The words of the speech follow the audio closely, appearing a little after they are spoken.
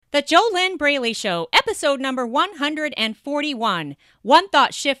The JoLynn Braley Show, episode number 141. One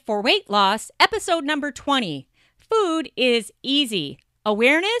Thought Shift for Weight Loss, episode number 20. Food is easy.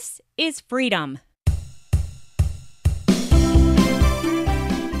 Awareness is freedom.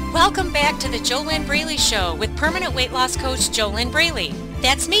 Welcome back to the JoLynn Braley Show with permanent weight loss coach JoLynn Braley.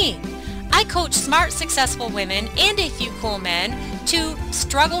 That's me. I coach smart, successful women and a few cool men to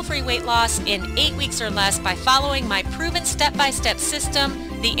struggle-free weight loss in 8 weeks or less by following my proven step-by-step system,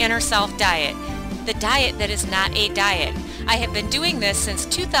 the Inner Self Diet. The diet that is not a diet. I have been doing this since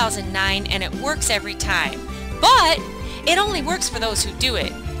 2009 and it works every time. But it only works for those who do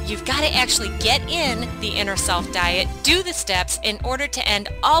it. You've got to actually get in the Inner Self Diet, do the steps in order to end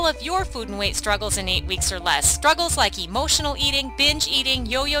all of your food and weight struggles in 8 weeks or less. Struggles like emotional eating, binge eating,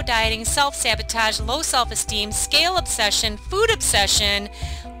 yo-yo dieting, self-sabotage, low self-esteem, scale obsession, food obsession,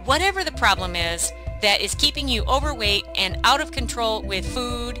 whatever the problem is that is keeping you overweight and out of control with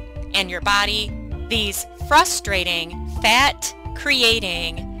food and your body. These frustrating,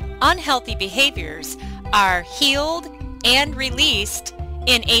 fat-creating, unhealthy behaviors are healed and released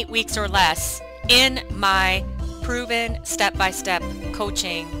in 8 weeks or less in my proven step-by-step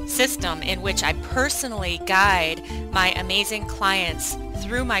coaching system in which I personally guide my amazing clients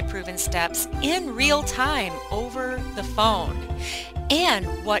through my proven steps in real time over the phone. And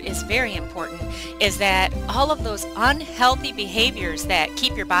what is very important is that all of those unhealthy behaviors that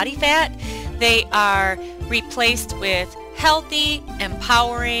keep your body fat, they are replaced with healthy,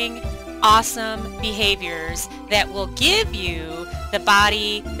 empowering, awesome behaviors that will give you the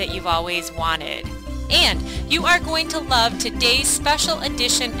body that you've always wanted. And you are going to love today's special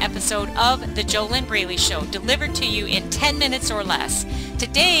edition episode of the JoLynn Braley Show, delivered to you in 10 minutes or less.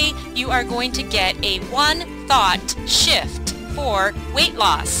 Today, you are going to get a one thought shift for weight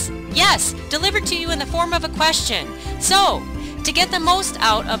loss. Yes, delivered to you in the form of a question. So, to get the most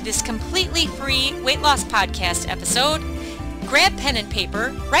out of this completely free weight loss podcast episode, grab pen and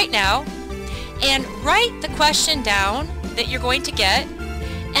paper right now and write the question down that you're going to get,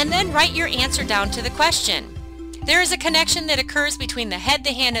 and then write your answer down to the question. There is a connection that occurs between the head,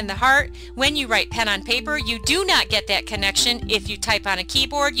 the hand, and the heart when you write pen on paper. You do not get that connection if you type on a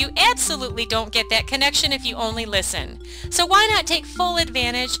keyboard. You absolutely don't get that connection if you only listen. So why not take full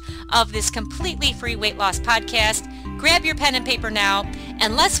advantage of this completely free weight loss podcast? Grab your pen and paper now,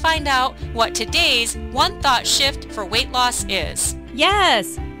 and let's find out what today's one thought shift for weight loss is.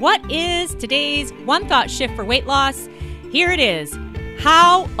 Yes, what is today's one thought shift for weight loss? Here it is.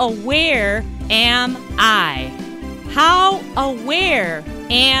 How aware am I? How aware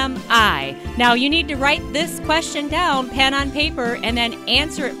am I? Now you need to write this question down, pen on paper, and then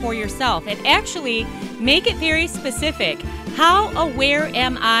answer it for yourself. And actually make it very specific. How aware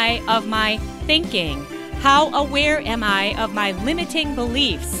am I of my thinking? How aware am I of my limiting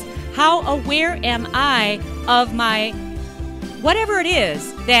beliefs? How aware am I of my whatever it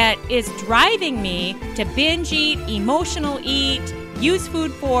is that is driving me to binge eat, emotional eat, use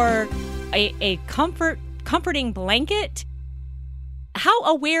food for a comforting blanket? How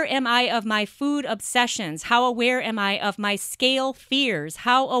aware am I of my food obsessions? How aware am I of my scale fears?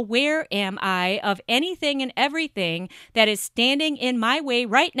 How aware am I of anything and everything that is standing in my way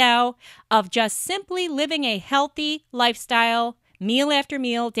right now of just simply living a healthy lifestyle, meal after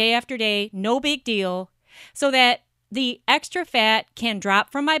meal, day after day, no big deal, so that the extra fat can drop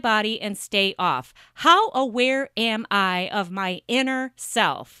from my body and stay off? How aware am I of my inner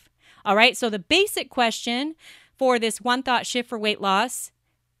self? All right, so the basic question for this One Thought Shift for Weight Loss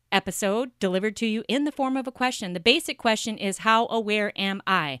episode, delivered to you in the form of a question. The basic question is, how aware am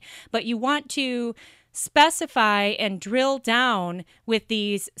I? But you want to specify and drill down with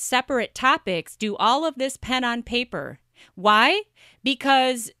these separate topics. Do all of this pen on paper. Why?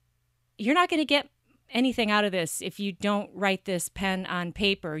 Because you're not going to get anything out of this if you don't write this pen on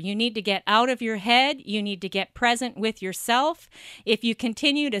paper. You need to get out of your head. You need to get present with yourself. If you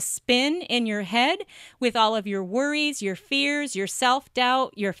continue to spin in your head with all of your worries, your fears, your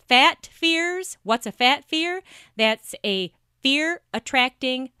self-doubt, your fat fears. What's a fat fear? That's a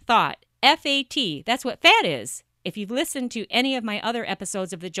fear-attracting thought. F-A-T. That's what fat is. If you've listened to any of my other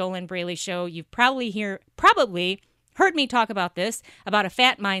episodes of the JoLynn Braley Show, you've probably heard me talk about this, about a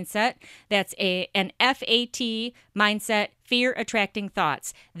fat mindset. That's an FAT mindset, fear-attracting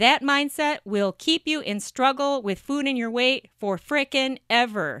thoughts. That mindset will keep you in struggle with food and your weight for frickin'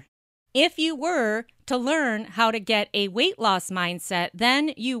 ever. If you were to learn how to get a weight loss mindset,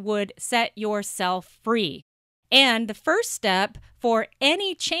 then you would set yourself free. And the first step for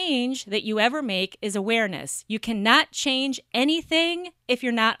any change that you ever make is awareness. You cannot change anything if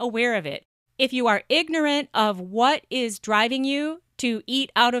you're not aware of it. If you are ignorant of what is driving you to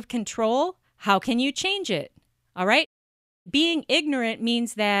eat out of control, how can you change it? All right? Being ignorant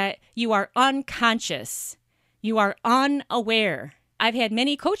means that you are unconscious. You are unaware. I've had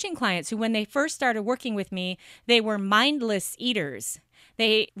many coaching clients who, when they first started working with me, they were mindless eaters.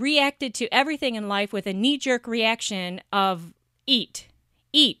 They reacted to everything in life with a knee-jerk reaction of eat,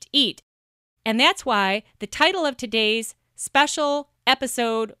 eat, eat. And that's why the title of today's special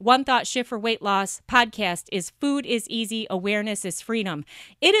episode, One Thought Shift for Weight Loss podcast is Food is Easy, Awareness is Freedom.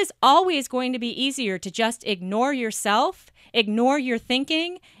 It is always going to be easier to just ignore yourself, ignore your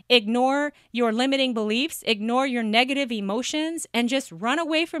thinking, ignore your limiting beliefs, ignore your negative emotions, and just run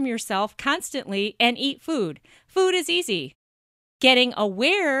away from yourself constantly and eat food. Food is easy. Getting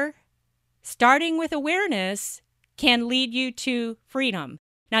aware, starting with awareness, can lead you to freedom.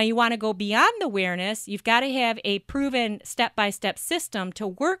 Now, you want to go beyond awareness, you've got to have a proven step-by-step system to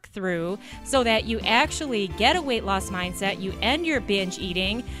work through so that you actually get a weight loss mindset, you end your binge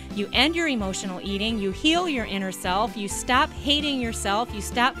eating, you end your emotional eating, you heal your inner self, you stop hating yourself, you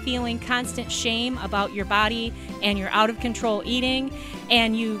stop feeling constant shame about your body and your out-of-control eating,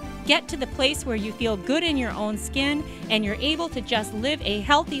 and you get to the place where you feel good in your own skin and you're able to just live a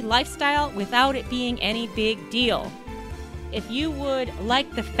healthy lifestyle without it being any big deal. If you would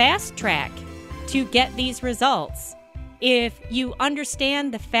like the fast track to get these results, if you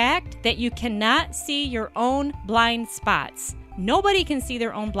understand the fact that you cannot see your own blind spots, nobody can see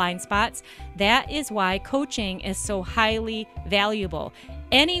their own blind spots, that is why coaching is so highly valuable.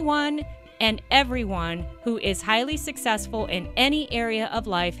 Anyone and everyone who is highly successful in any area of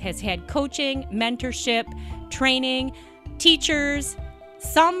life has had coaching, mentorship, training, teachers,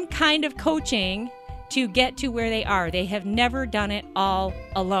 some kind of coaching to get to where they are. They have never done it all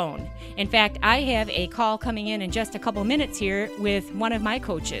alone. In fact, I have a call coming in just a couple minutes here with one of my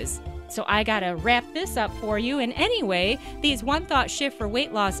coaches. So I gotta wrap this up for you. And anyway, these One Thought Shift for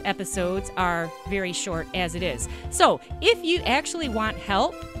Weight Loss episodes are very short as it is. So if you actually want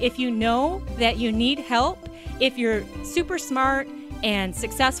help, if you know that you need help, if you're super smart and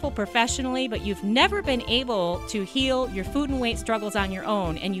successful professionally, but you've never been able to heal your food and weight struggles on your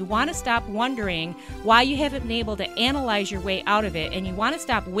own, and you want to stop wondering why you haven't been able to analyze your way out of it, and you want to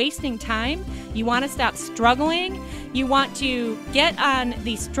stop wasting time, you want to stop struggling, you want to get on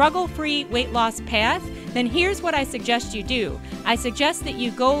the struggle-free weight loss path, then here's what I suggest you do. I suggest that you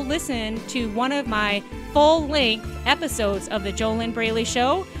go listen to one of my full-length episodes of the JoLynn Braley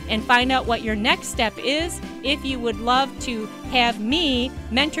Show and find out what your next step is if you would love to have me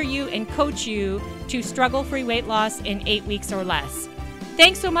mentor you and coach you to struggle-free weight loss in 8 weeks or less.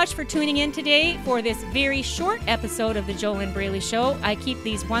 Thanks so much for tuning in today for this very short episode of the JoLynn Braley Show. I keep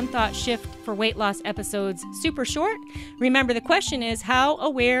these One Thought Shift for Weight Loss episodes super short. Remember, the question is, how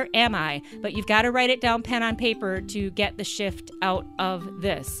aware am I? But you've got to write it down pen on paper to get the shift out of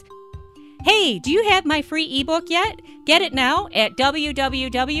this. Hey, do you have my free ebook yet? Get it now at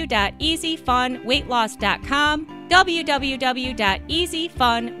www.easyfunweightloss.com,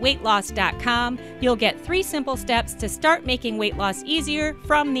 www.easyfunweightloss.com. You'll get 3 simple steps to start making weight loss easier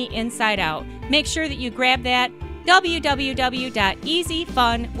from the inside out. Make sure that you grab that,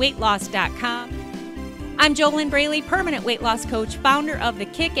 www.easyfunweightloss.com. I'm JoLynn Braley, permanent weight loss coach, founder of the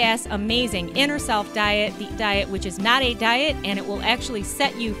kick-ass, amazing Inner Self Diet, the diet which is not a diet, and it will actually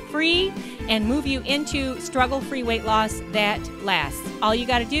set you free and move you into struggle-free weight loss that lasts. All you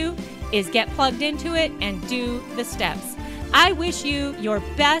got to do is get plugged into it and do the steps. I wish you your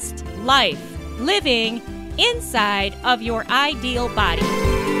best life living inside of your ideal body.